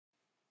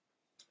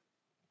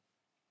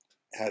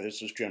Hi,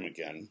 this is Jim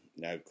again.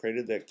 Now I've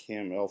created that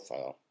KML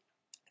file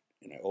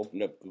and I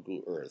opened up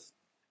Google Earth.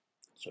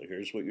 So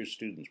here's what your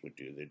students would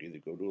do. They'd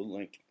either go to a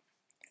link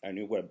on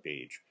your web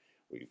page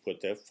where you put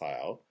that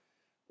file,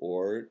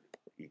 or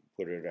you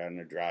put it on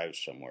a drive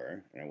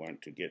somewhere. And I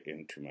want to get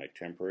into my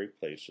temporary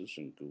places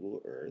in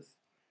Google Earth,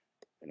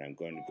 and I'm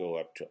going to go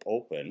up to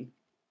open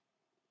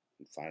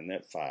and find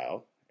that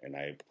file, and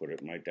I put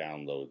it in my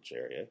downloads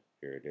area.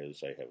 Here it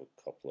is. I have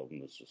a couple of them.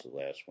 This is the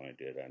last one I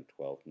did on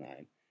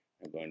 12/9.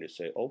 I'm going to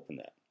say open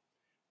that.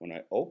 When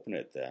I open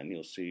it, then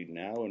you'll see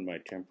now in my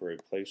temporary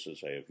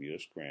places I have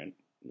US Grant.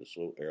 This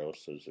little arrow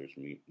says there's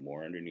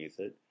more underneath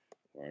it,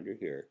 or under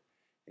here.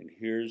 And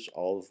here's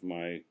all of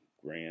my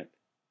grant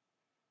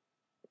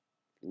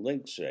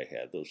links that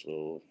I had, those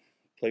little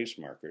place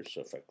markers.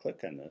 So if I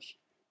click on this,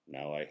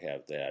 now I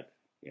have that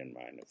in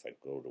mind. If I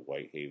go to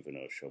Whitehaven,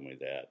 it'll show me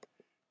that.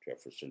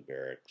 Jefferson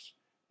Barracks.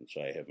 And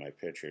so I have my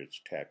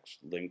pictures, text,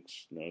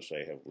 links. Notice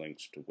I have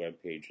links to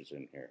web pages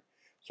in here.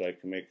 So I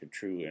can make a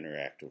true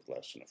interactive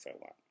lesson if I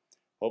want.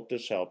 Hope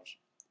this helps.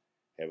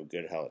 Have a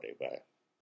good holiday. Bye.